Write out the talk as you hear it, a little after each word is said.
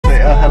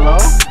Hello?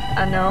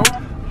 No.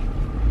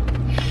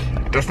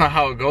 That's not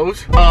how it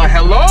goes.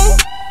 Hello?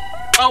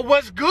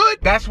 What's good?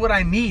 That's what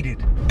I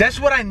needed. That's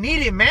what I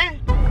needed,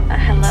 man.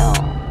 Hello.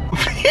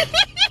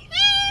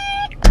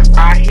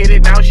 I hit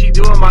it, now she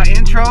doing my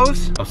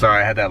intros. I'm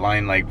sorry, I had that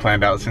line like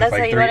planned out since That's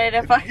like how you wanted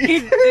to fucking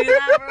do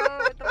that, bro?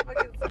 What the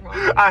fuck is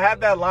wrong? I had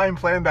that line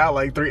planned out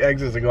like 3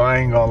 exits ago, I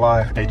ain't gonna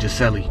lie. Hey,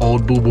 Gisele,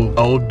 old boo-boo,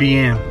 old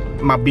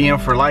BM. My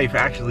BM for life,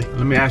 actually.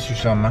 Let me ask you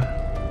something, man.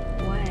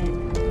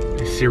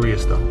 What? It's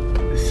serious though.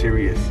 It's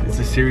serious. It's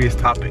a serious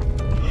topic.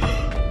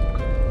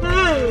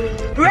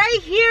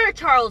 Right here,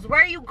 Charles.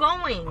 Where are you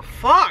going?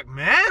 Fuck,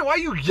 man. Why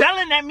you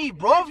yelling at me,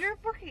 bro? You're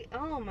fucking.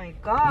 Oh my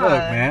god. Look,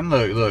 man.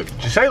 Look.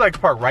 Gisele like to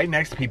park right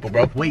next to people,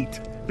 bro. Wait,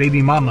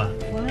 baby mama.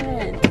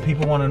 What?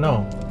 People want to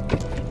know.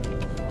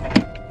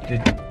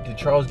 Did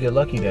Charles get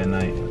lucky that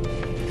night?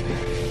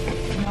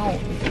 No.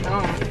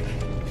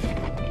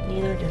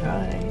 Neither did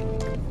I.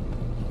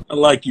 I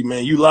like you,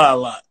 man. You lie a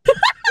lot.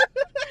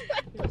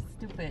 You're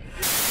stupid.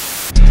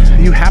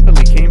 You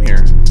happily came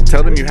here.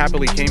 Tell them you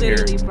happily came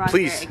here.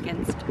 Please.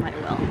 Against my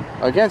will.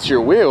 Against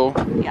your will?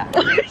 Yeah.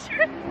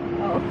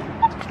 Oh.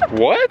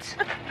 What?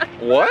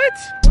 What?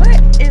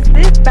 What is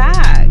this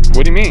bag?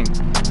 What do you mean?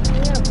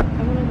 Yeah,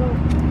 I wanna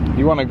go.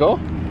 You want to go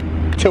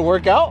to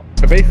work out?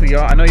 But basically,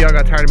 y'all, I know y'all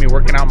got tired of me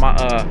working out my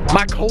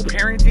my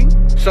co-parenting,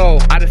 so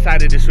I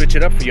decided to switch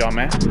it up for y'all,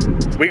 man.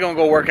 We gonna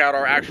go work out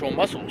our actual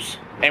muscles,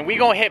 and we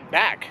gonna hit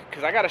back,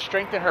 cause I gotta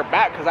strengthen her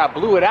back, cause I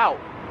blew it out.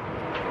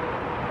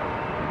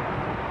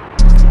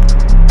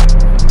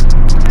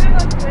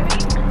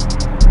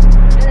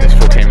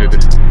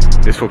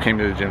 This fool came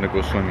to the gym to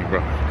go swimming,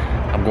 bro.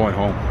 I'm going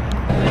home.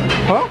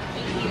 Huh?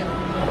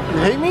 You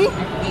hate me?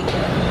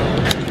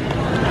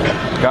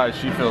 Guys,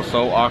 she feels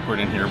so awkward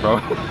in here,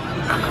 bro.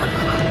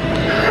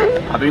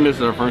 I think this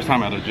is her first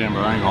time at a gym,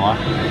 bro. I ain't gonna lie.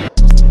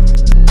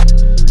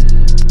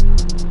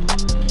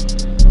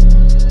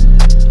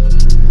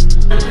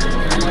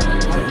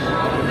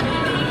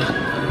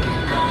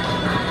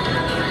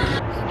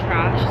 It's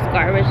trash, it's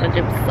garbage, the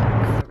gym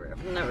sucks.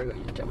 I'm never going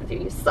to the gym with you,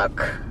 you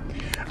suck.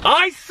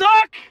 I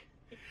suck!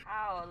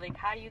 How? Like,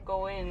 how do you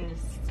go in and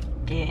just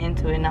get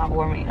into it, not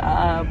warming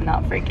up,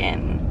 not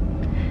freaking...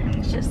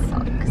 It just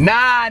sucks.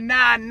 Nah.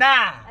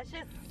 That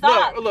shit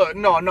sucks. Look,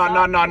 no.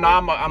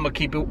 I'ma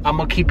keep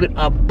it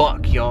a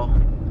buck, y'all.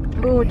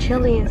 Ooh,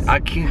 Chili's. I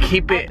can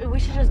keep it. We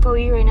should just go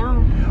eat right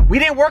now. We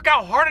didn't work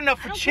out hard enough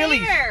for I don't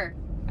Chili's. care.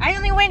 I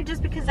only went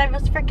just because I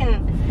was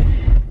freaking...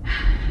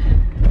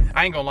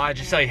 I ain't gonna lie,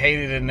 Gisele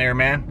hated it in there,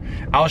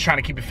 man. I was trying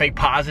to keep it fake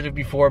positive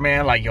before,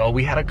 man. Like, yo,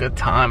 we had a good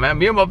time, man.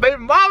 Me and my baby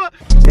mama.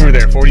 We were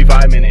there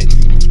 45 minutes.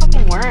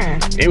 Fucking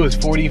weren't. It was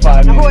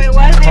 45 minutes. Oh, it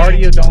wasn't?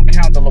 Cardio don't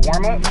count the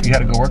warm up. You had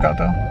to go work out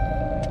though?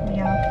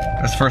 Yeah.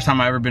 That's the first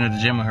time I ever been to the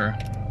gym with her.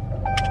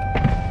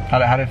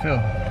 How'd it feel?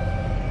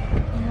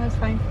 Yeah, it's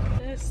fine.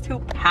 It's too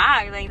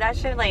packed. Like, that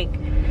shit, like,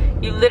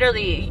 you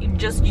literally,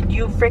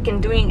 you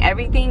freaking doing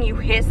everything, you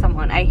hit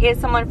someone. I hit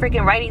someone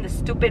freaking riding the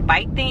stupid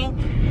bike thing,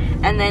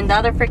 and then the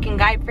other freaking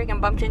guy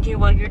freaking bumped into you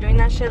while you're doing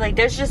that shit. Like,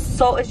 it's just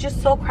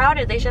so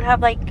crowded. They should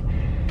have, like,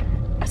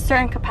 a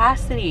certain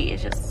capacity.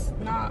 It's just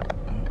not,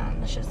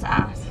 it's just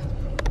ass.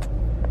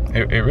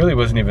 It really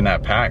wasn't even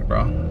that packed,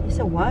 bro. Yes,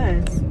 it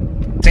was.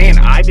 Saying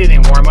I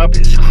didn't warm up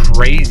is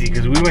crazy,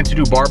 because we went to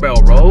do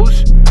barbell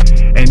rows,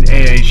 and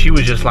she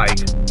was just like,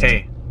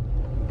 hey,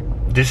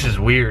 this is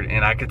weird.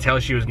 And I could tell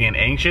she was getting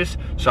anxious,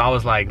 so I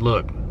was like,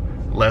 look,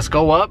 let's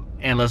go up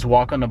and let's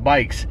walk on the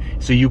bikes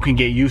so you can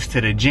get used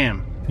to the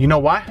gym. You know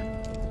why?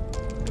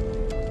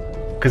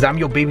 Because I'm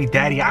your baby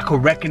daddy. I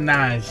could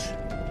recognize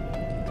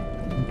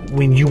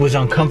when you was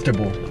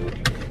uncomfortable.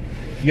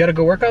 You gotta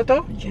go work out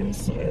though? The gym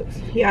sucks.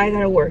 Yeah, I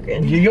gotta work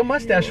in. Your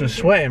mustache was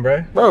sweating,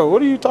 bro. Bro,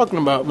 what are you talking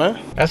about, man?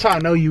 That's how I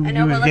know you I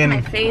know, was but like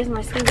getting... my face,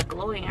 my skin's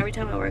glowing every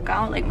time I work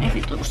out. Like, my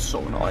face looks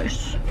so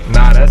nice.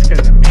 Nah, that's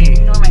because of me.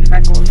 You know my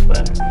freckles,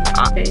 but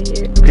Okay,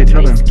 my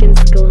tell them.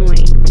 skin's glowing.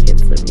 Like,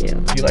 it's so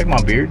cute. You like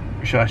my beard?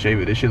 Or should I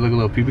shave it? This shit look a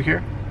little pubic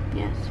hair?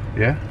 Yes.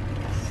 Yeah?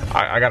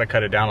 I gotta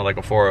cut it down to like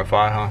a 4 or a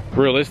 5, huh?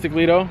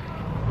 Realistically though,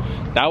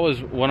 that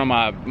was one of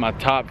my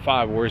top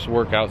 5 worst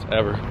workouts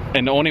ever.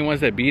 And the only ones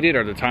that beat it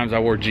are the times I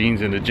wore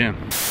jeans in the gym.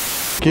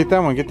 Get that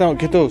one, get those.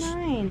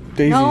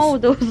 Daisies. No,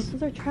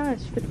 those are trash.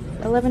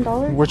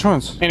 $11? Which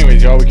ones?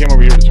 Anyways, y'all, we came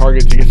over here to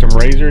Target to get some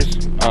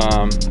razors.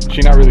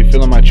 She not really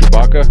feeling my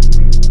Chewbacca.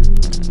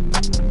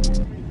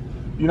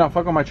 You not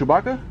fucking my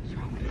Chewbacca?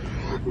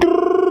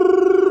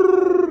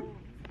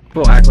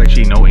 People act like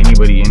she know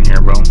anybody in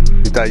here, bro.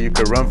 You thought you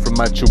could run from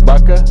my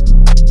Chewbacca?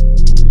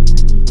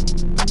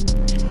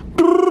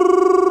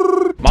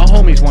 My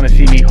homies want to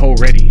see me hoe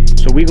ready,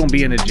 so we gonna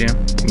be in the gym.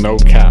 No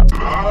cap.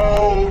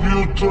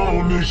 You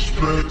don't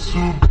expect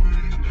to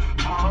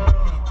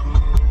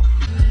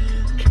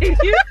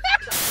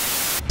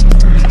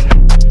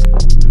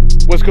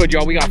What's good,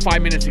 y'all? We got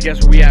 5 minutes to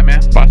guess where we at,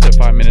 man. If I said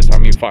 5 minutes, I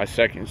mean 5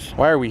 seconds.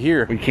 Why are we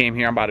here? We came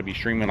here, I'm about to be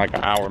streaming like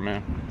an hour,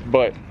 man.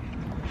 But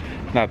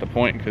not the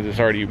point because it's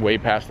already way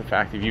past the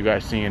fact of you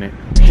guys seeing it.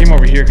 Came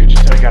over here because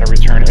I gotta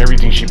return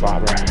everything she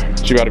bought, bro.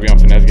 She about to be on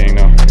Finesse Gang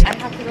though. I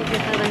have to go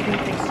get her like to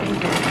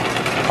exchange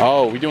it.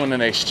 Oh, we doing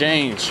an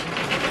exchange.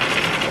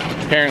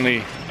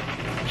 Apparently,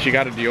 she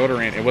got a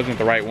deodorant. It wasn't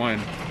the right one.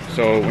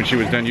 So when she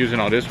was done using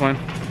all this one,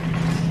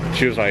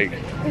 she was like,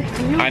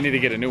 I need to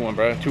get a new one,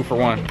 bro. 2 for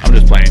 1. I'm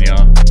just playing,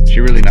 y'all. She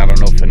really not on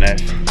no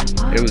finesse.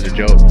 It was a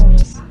joke.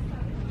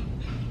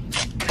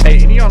 Hey,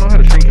 any of y'all know how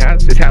to shrink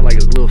hats? This hat like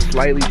is a little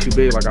slightly too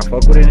big. Like I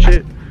fuck with it and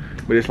shit.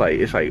 But it's like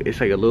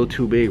a little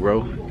too big,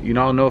 bro. You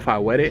don't know if I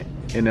wet it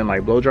and then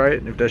like blow dry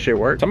it, if that shit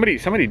works. Somebody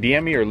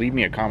DM me or leave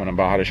me a comment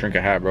about how to shrink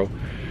a hat, bro.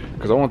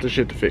 Cause I want this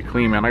shit to fit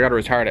clean, man. I gotta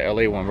retire the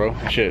LA one, bro.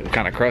 That shit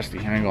kind of crusty,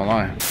 I ain't gonna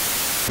lie.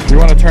 You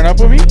wanna turn up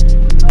with me?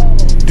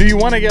 Do you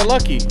wanna get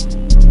lucky?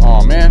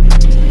 Oh man,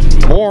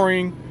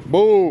 boring.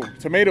 Boo,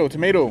 tomato,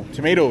 tomato,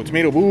 tomato,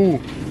 tomato, boo,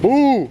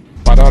 boo.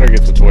 My daughter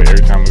gets a toy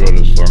every time we go to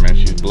the store, man.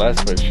 She's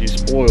blessed, but she's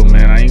spoiled,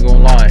 man. I ain't gonna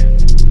lie.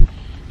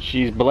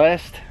 She's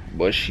blessed,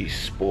 but she's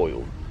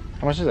spoiled.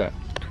 How much is that?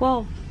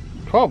 12.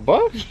 12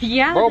 bucks?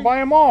 Yeah. Bro, buy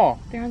them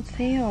all. They're on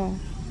sale.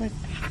 Like,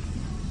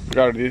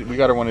 we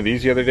got her one of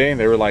these the other day, and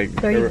they were like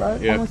 30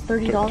 bucks, yeah, almost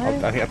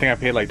 $30. I think I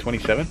paid like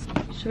 27.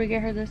 Should we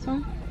get her this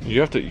one? You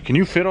have to. Can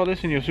you fit all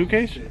this in your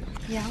suitcase?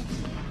 Yeah.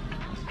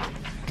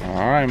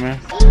 All right, man.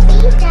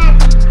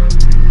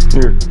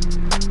 Here,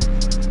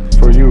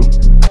 for you.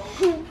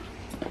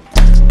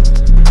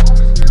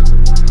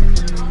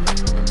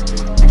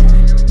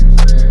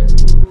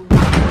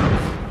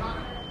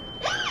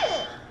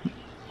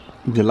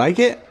 You like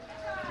it?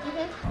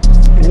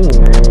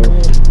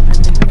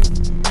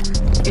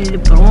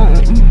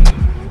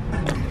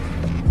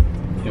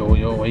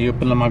 Yo, why you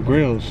up in my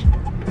grills?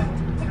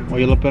 Why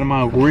you up in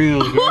my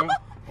grills, girl?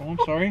 Oh, I'm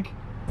sorry.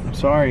 I'm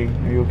sorry.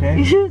 Are you okay?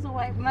 You just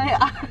wiped my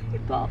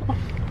eyeball.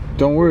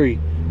 Don't worry.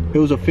 It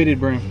was a fitted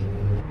brim.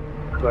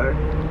 What?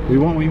 What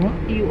you want? What you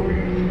want? You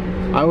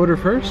ordered. I order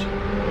first?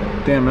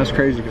 Damn, that's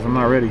crazy because I'm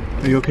not ready.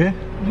 Are you okay?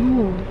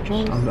 No,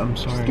 Charles. I'm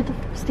sorry. Just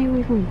stay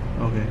away from me.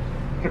 Okay.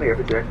 Come here,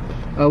 Jack.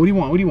 What do you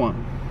want? What do you want?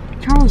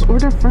 Charles,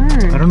 order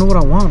first. I don't know what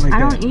I want like I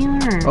that. don't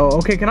either. Oh,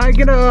 okay. Can I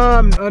get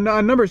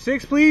a number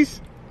 6,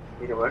 please?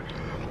 You know what?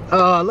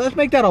 Let's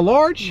make that a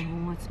large.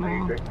 No, it's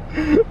small.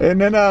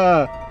 And then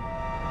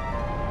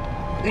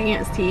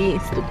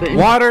EST, stupid.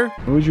 Water.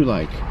 What would you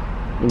like?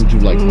 What would you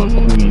like, my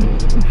queen?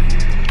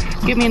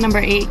 Give me a number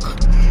 8.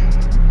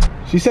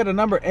 She said a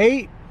number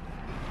 8.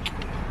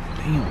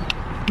 Damn.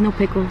 No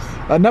pickles.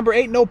 A number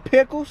 8, no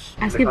pickles.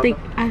 Ask if they.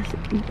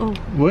 Oh.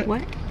 What?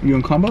 What? You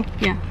in combo?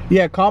 Yeah.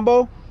 Yeah,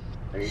 combo.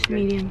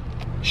 Medium.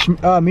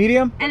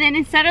 Medium. And then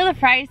instead of the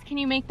fries, can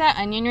you make that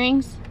onion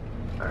rings?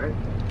 All right.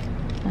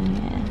 Oh,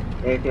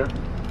 yeah. Anything else?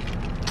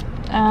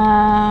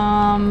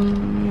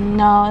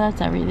 No,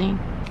 that's everything.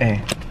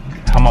 Hey,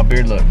 how my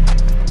beard look?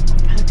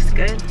 Looks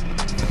good.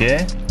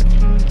 Yeah.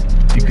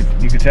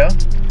 You could tell.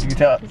 You can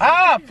tell.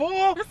 Ah,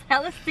 fool! This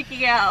hella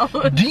sticking out.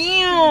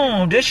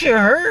 Damn, this shit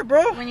hurt,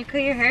 bro. When you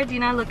cut your hair, do you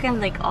not looking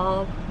like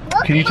all?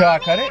 Can you tell I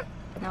cut it?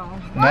 No.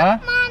 Nah.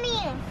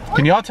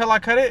 Can y'all tell I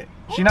cut it?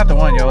 She not the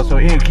one, yo. So,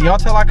 Ian, can y'all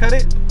tell I cut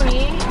it?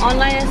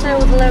 Online, I said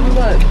it was 11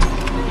 bucks.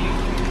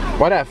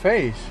 Why that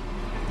face?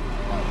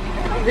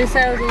 They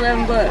said it was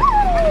 11 bucks.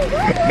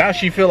 Now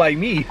she feel like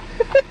me.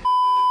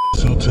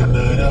 So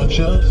tonight I'll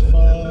just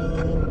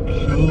fuck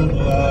you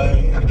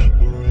like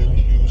we're in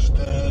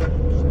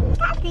Houston.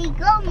 Daddy,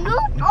 go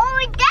move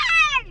over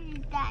there,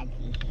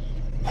 Daddy.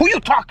 Who you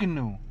talking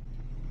to? Move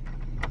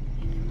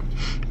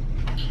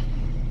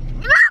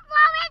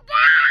over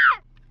there!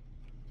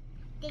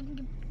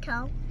 Stinky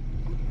toe.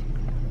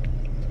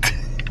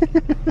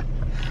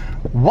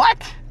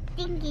 What?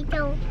 Stinky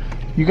toe.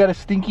 You got a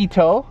stinky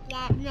toe?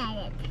 Yeah, not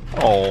it.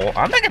 Oh,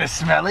 I'm not gonna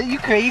smell it. You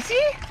crazy?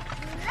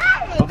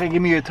 Okay,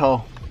 give me your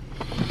toe.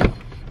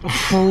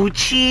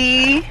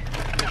 Fuchi.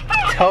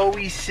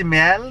 Toey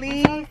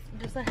smelly.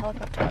 There's a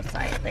helicopter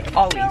outside, like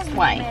always.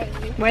 Why?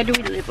 Why do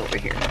we live over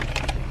here?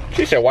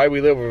 She said, why we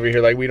live over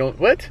here like we don't,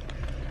 what?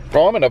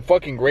 Bro, I'm in a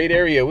fucking great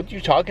area. What you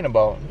talking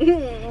about?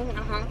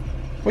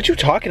 What you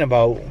talking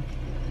about?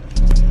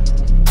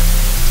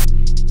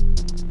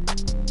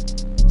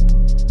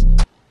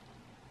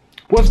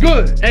 What's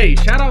good? Hey,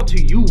 shout out to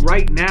you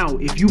right now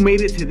if you made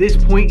it to this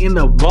point in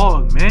the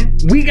vlog, man.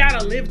 We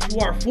gotta live to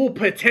our full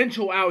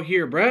potential out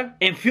here, bruh,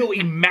 and feel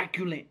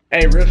immaculate.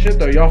 Hey, real shit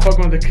though, y'all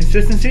fucking with the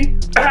consistency?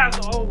 As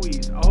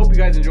always, I hope you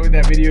guys enjoyed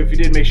that video. If you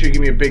did, make sure you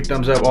give me a big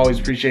thumbs up. Always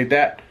appreciate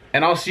that.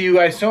 And I'll see you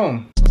guys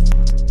soon.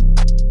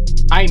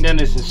 I ain't done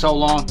this in so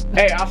long.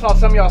 Hey, I saw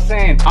some of y'all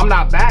saying I'm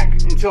not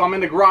back until I'm in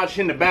the garage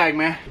in the bag,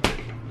 man.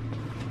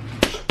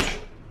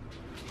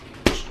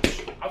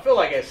 I feel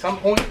like at some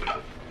point,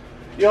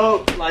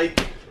 yo, like,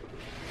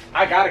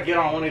 I gotta get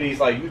on one of these,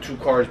 like, YouTube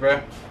cars,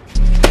 bruh.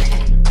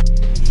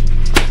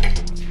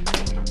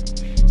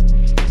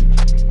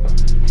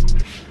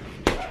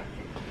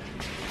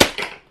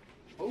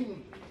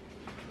 Boom.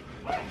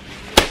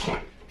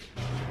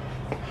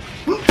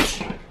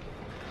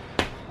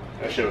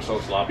 That shit was so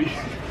sloppy.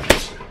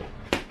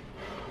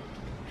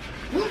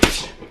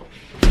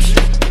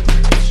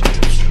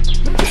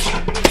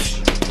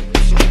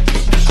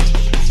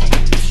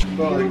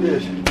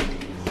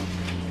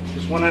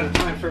 One at a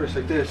time first,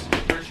 like this.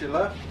 First your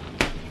left.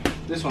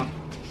 This one.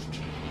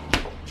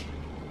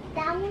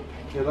 That one?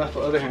 Your left, the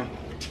other hand.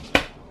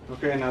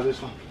 Okay, now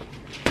this one.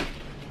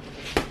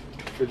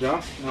 Good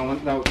job.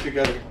 Now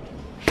together.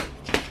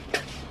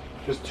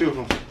 Just two of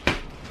them.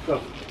 Go.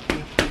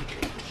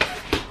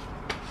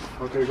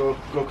 Okay, go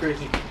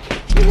crazy.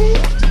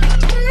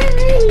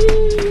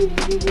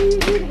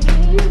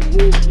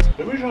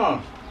 Give me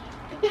some.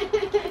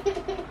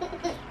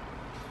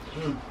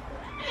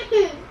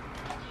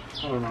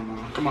 Oh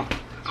no, come on.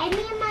 I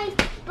need my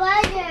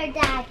butter,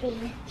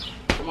 Daddy.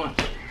 Come on.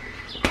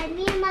 I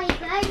need my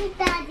butter,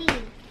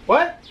 Daddy.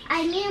 What?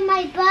 I need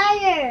my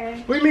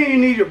butter. What do you mean you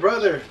need your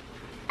brother?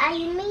 I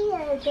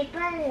need the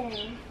butter.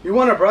 You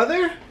want a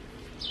brother?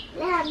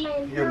 Yeah,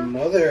 my Your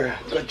mother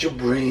got your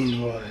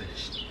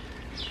brainwashed.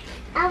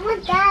 I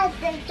want that.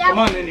 Come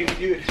on, then you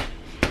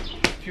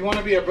if you want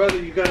to be a brother,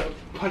 you gotta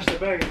punch the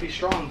bag and be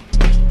strong.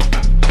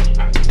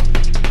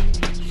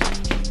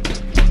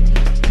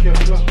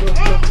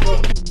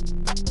 Go.